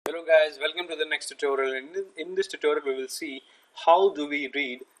guys, welcome to the next tutorial. In this tutorial we will see how do we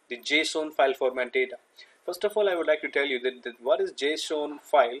read the JSON file format data. First of all, I would like to tell you that what is JSON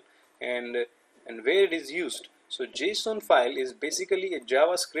file and where it is used. So JSON file is basically a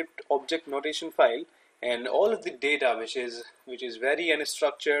JavaScript object notation file, and all of the data which is very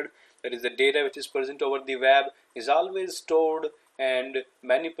unstructured, that is the data which is present over the web, is always stored and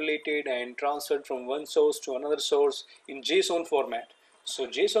manipulated and transferred from one source to another source in JSON format. So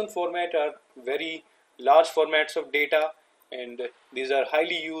JSON format are very large formats of data, and these are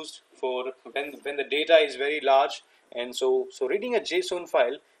highly used for when the data is very large. And so reading a JSON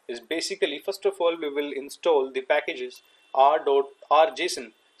file is basically, first of all, we will install the packages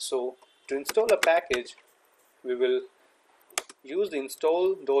r.rjson. So to install a package, we will use the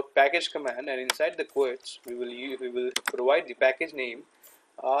install.package command, and inside the quotes we will provide the package name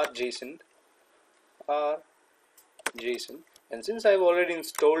rjson. And since I've already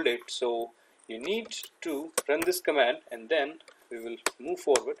installed it, so you need to run this command, and then we will move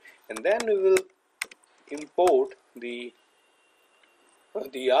forward, and then we will import the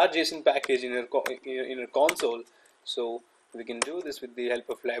rjson package in our console. So we can do this with the help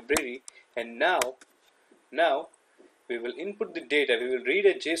of library, and now we will input the data. We will read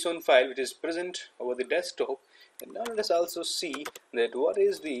a JSON file which is present over the desktop, and now let us also see that what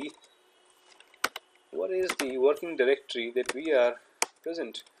is the working directory that we are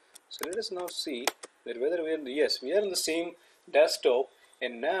present. So let us now see that whether we are in the same desktop,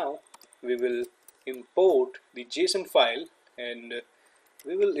 and now we will import the JSON file, and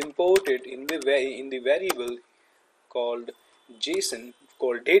we will import it in the variable called JSON,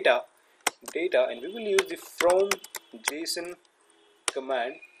 called data, and we will use the from JSON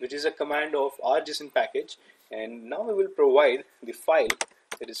command, which is a command of rjson package. And now we will provide the file,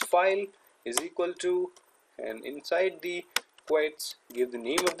 that is file is equal to, and inside the quotes give the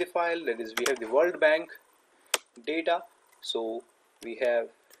name of the file, that is we have the World Bank data. So we have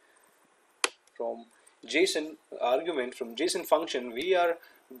from JSON argument, from JSON function, we are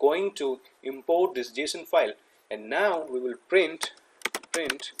going to import this JSON file, and now we will print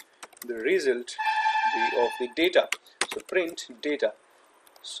the result of the data. So print data.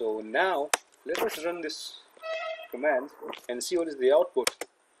 So now let us run this command and see what is the output.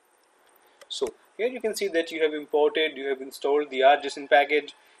 So here you can see that you have installed the rjson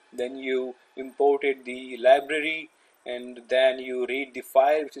package, then you imported the library, and then you read the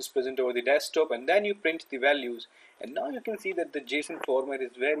file which is present over the desktop, and then you print the values. And now you can see that the JSON format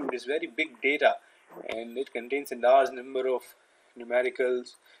is very big data, and it contains a large number of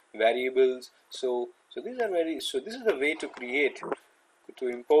numericals, variables. So this is the way to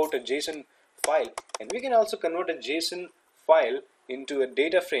import a JSON file, and we can also convert a JSON file into a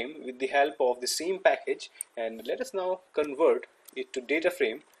data frame with the help of the same package. And let us now convert it to data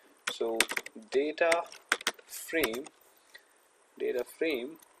frame. So data frame,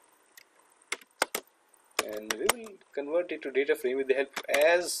 and we will convert it to data frame with the help of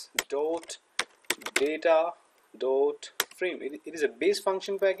as dot data dot frame. It is a base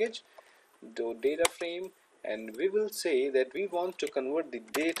function package, data frame, and we will say that we want to convert the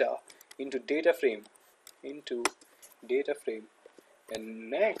data into data frame, and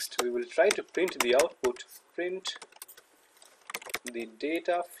next we will try to print the output, print the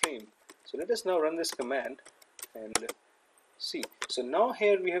data frame. So let us now run this command and see. So now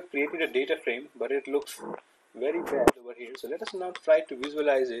here we have created a data frame, but it looks very bad over here. So let us now try to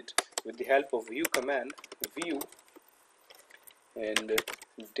visualize it with the help of view command, view and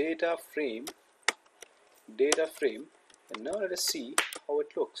data frame, and now let us see how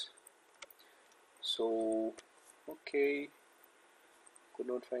it looks. So okay, could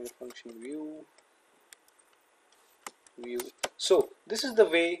not find a function view. So this is the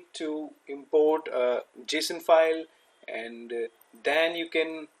way to import a JSON file, and then you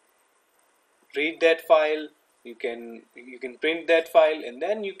can read that file, you can print that file, and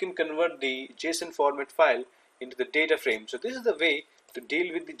then you can convert the JSON format file into the data frame. So this is the way to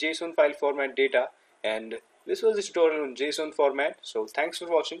deal with the JSON file format data, and this was the tutorial on JSON format. So thanks for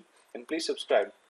watching, and please subscribe.